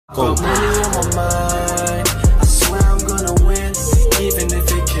Got money on my mind, I swear I'm gonna win, even if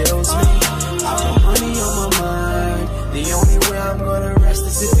it kills me. I got money on my mind, the only way I'm gonna rest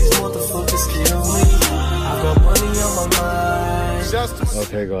is if these motherfuckers kill me. I got money on my mind.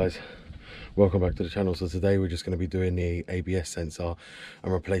 Okay guys, welcome back to the channel. So today we're just going to be doing the ABS sensor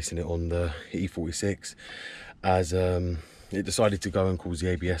and replacing it on the E46 as it decided to go and cause the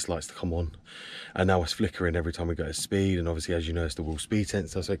ABS lights to come on, and now it's flickering every time we go at speed. And obviously, as you know, it's the wheel speed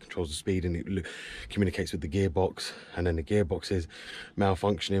sensor, so it controls the speed and it communicates with the gearbox, and then the gearbox is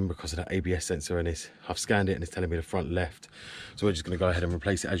malfunctioning because of that ABS sensor, and I've scanned it and it's telling me the front left. So we're just going to go ahead and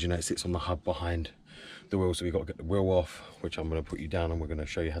replace it. As you know, it sits on the hub behind the wheel, so we've got to get the wheel off, which I'm going to put you down and we're going to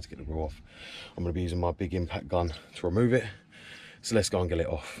show you how to get the wheel off. I'm going to be using my big impact gun to remove it, so let's go and get it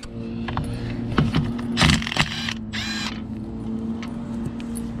off.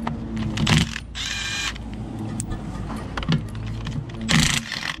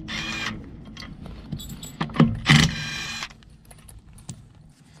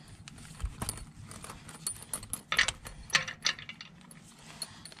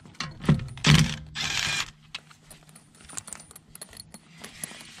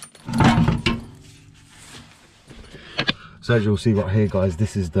 So as you'll see right here guys,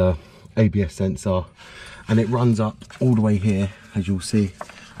 this is the ABS sensor, and it runs up all the way here, as you'll see,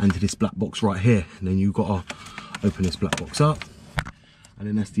 and to this black box right here. And then you've got to open this black box up, and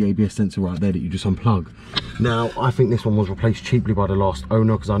then that's the ABS sensor right there that you just unplug. Now I think this one was replaced cheaply by the last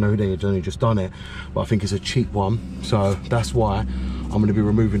owner, because I know they had only just done it, but I think it's a cheap one, so that's why I'm going to be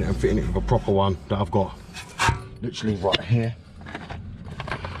removing it and fitting it with a proper one that I've got literally right here,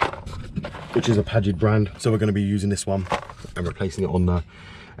 which is a Padgett brand. So we're going to be using this one and replacing it on the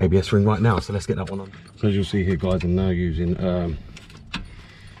ABS ring right now. So let's get that one on. So as you'll see here guys, I'm now using a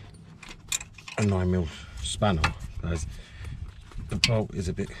 9mm spanner, as the bolt is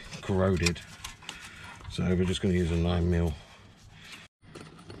a bit corroded, so we're just going to use a 9mm.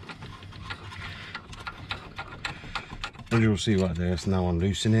 As you'll see right there, it's now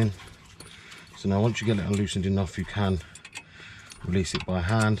unloosening. So now once you get it unloosened enough, you can release it by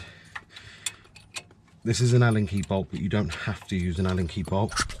hand. This is an Allen key bolt, but you don't have to use an Allen key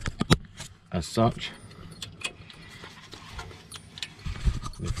bolt as such.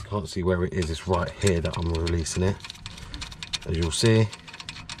 And if you can't see where it is, it's right here that I'm releasing it, as you'll see,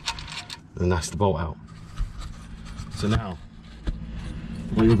 and that's the bolt out. So now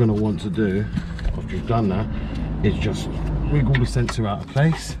what you're going to want to do after you've done that is just wiggle the sensor out of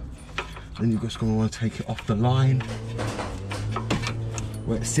place. Then you're just going to want to take it off the line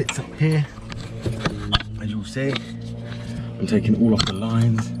where it sits up here. As you'll see, I'm taking it all off the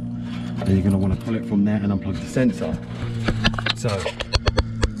lines, and you're going to want to pull it from there and unplug the sensor. So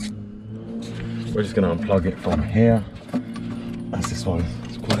we're just going to unplug it from here, as this one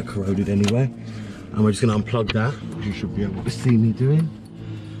is quite corroded anyway, and we're just going to unplug that, which you should be able to see me doing,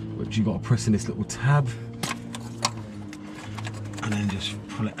 which you got to press in this little tab and then just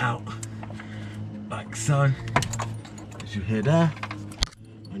pull it out like so, as you hear there,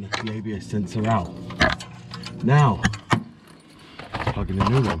 and that's the ABS sensor out. Now, plug in a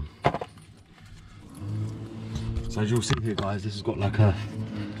new one. So as you'll see here guys, this has got like a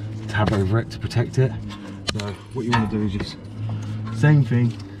tab over it to protect it. So what you want to do is just, same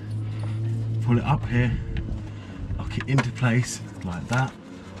thing, pull it up here, lock it into place like that,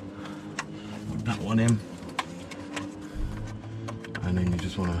 put that one in, and then you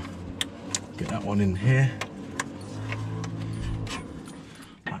just want to get that one in here,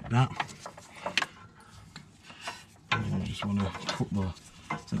 like that. And you just want to put the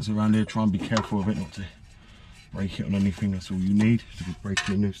sensor around here, try and be careful of it not to break it on anything. That's all you need to be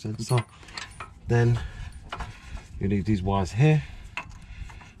breaking a new sensor. Then you leave these wires here,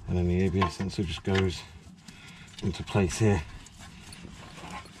 and then the ABS sensor just goes into place here.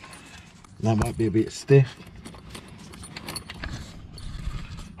 That might be a bit stiff.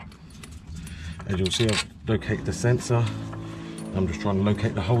 As you'll see, I've located the sensor. I'm just trying to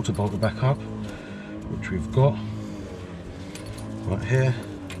locate the hole to bolt it back up, which we've got right here.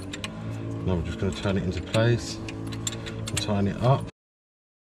 Now we're just going to turn it into place and tighten it up.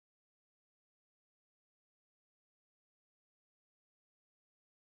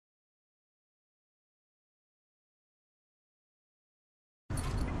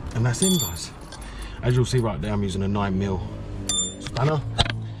 And that's in guys. As you'll see right there, I'm using a 9mm spanner.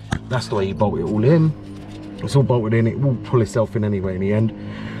 That's the way you bolt it all in. It's all bolted in, it will pull itself in anyway in the end.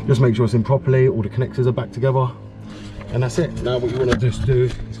 Just make sure it's in properly, all the connectors are back together, and that's it. Now what you want to just do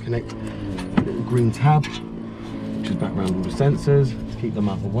is connect the little green tab, which is back around all the sensors, to keep them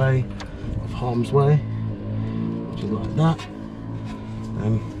out of the way, of harm's way, which is like that.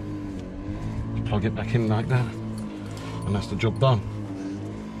 plug it back in like that, and that's the job done.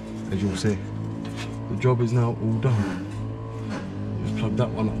 As you'll see, the job is now all done. Just plug that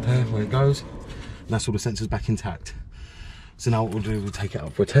one up there where it goes, and that's all the sensors back intact. So now what we'll do, we'll take it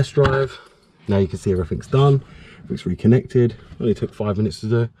out for a test drive. Now you can see everything's done, everything's reconnected. Only took 5 minutes to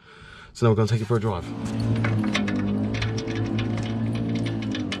do. So now we're going to take it for a drive.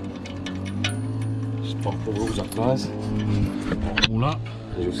 Just pop the wheels up, guys. Pop them all up,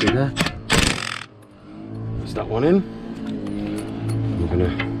 as you'll see there. That's that one in. We're going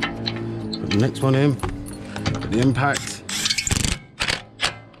to put the next one in. Put the impact.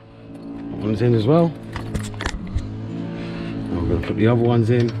 That one's in as well. Now we're going to put the other ones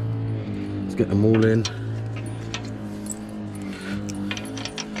in. Let's get them all in.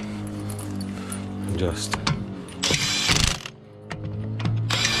 And just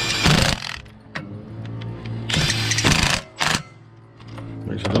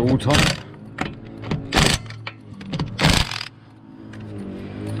make sure they're all tight.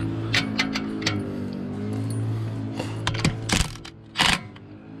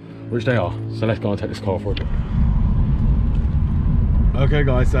 Which they are. So let's go and take this car for a bit. Okay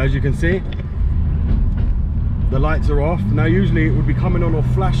guys, so as you can see, the lights are off. Now usually it would be coming on or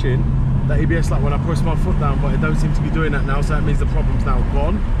flashing, that ABS light when I push my foot down, but it don't seem to be doing that now, so that means the problem's now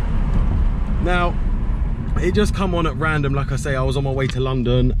gone. Now, it just come on at random. Like I say, I was on my way to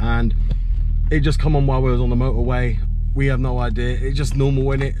London and it just come on while we was on the motorway. We have no idea. It's just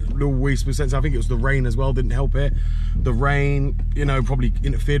normal, in it. Little wasteful sensor. I think it was the rain as well, didn't help it. The rain, you know, probably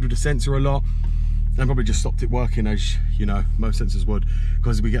interfered with the sensor a lot and probably just stopped it working, as you know, most sensors would,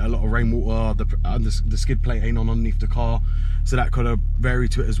 because we get a lot of rainwater. The skid plate ain't on underneath the car, so that could have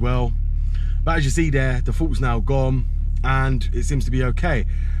varied to it as well. But as you see there, the fault's now gone and it seems to be okay.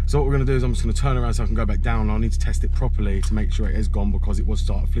 So what we're going to do is I'm just going to turn around so I can go back down. I need to test it properly to make sure it is gone, because it was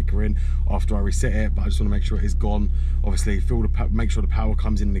started flickering after I reset it, but I just want to make sure it is gone. Obviously make sure the power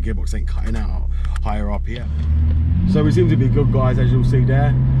comes in and the gearbox ain't cutting out higher RPM. So we seem to be good, guys, as you'll see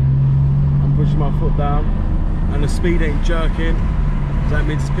there. I'm pushing my foot down and the speed ain't jerking, so that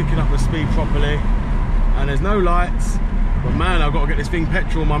means it's picking up the speed properly, and there's no lights. But man, I've got to get this thing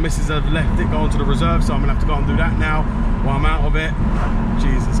petrol. My missus have left it going to the reserve, so I'm gonna have to go and do that now while I'm out of it.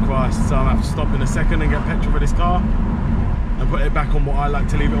 Jesus Christ. So I'm gonna have to stop in a second and get petrol for this car and put it back on what I like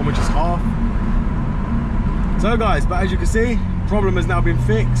to leave it on, which is half. So guys, but as you can see, problem has now been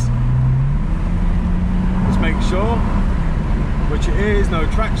fixed. Let's make sure, which it is, no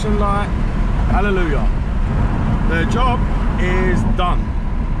traction light. Hallelujah. The job is done.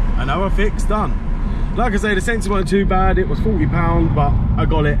 Another fix done. Like I say, the sensor weren't too bad. It was £40, but I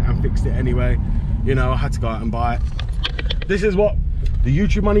got it and fixed it anyway. You know, I had to go out and buy it. This is what the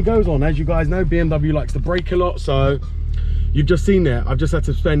YouTube money goes on. As you guys know, BMW likes to brake a lot, so you've just seen there, I've just had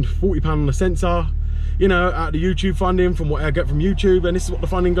to spend £40 on the sensor, you know, out of the YouTube funding from what I get from YouTube, and this is what the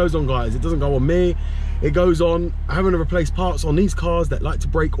funding goes on, guys. It doesn't go on me. It goes on having to replace parts on these cars that like to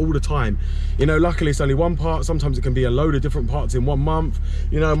break all the time. You know, luckily it's only one part. Sometimes it can be a load of different parts in 1 month.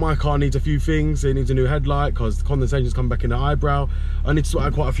 You know, my car needs a few things. It needs a new headlight because the condensation's come back in the eyebrow. I need to sort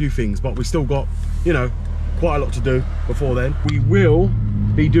out quite a few things, but we still got, you know, quite a lot to do before then. We will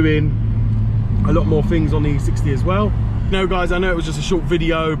be doing a lot more things on the E60 as well. You know, guys, I know it was just a short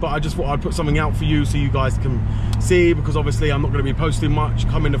video, but I just thought I'd put something out for you so you guys can see, because obviously I'm not going to be posting much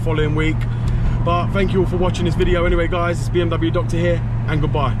coming the following week. But thank you all for watching this video anyway, guys. It's BMW Doctor here, and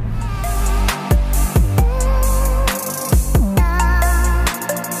goodbye.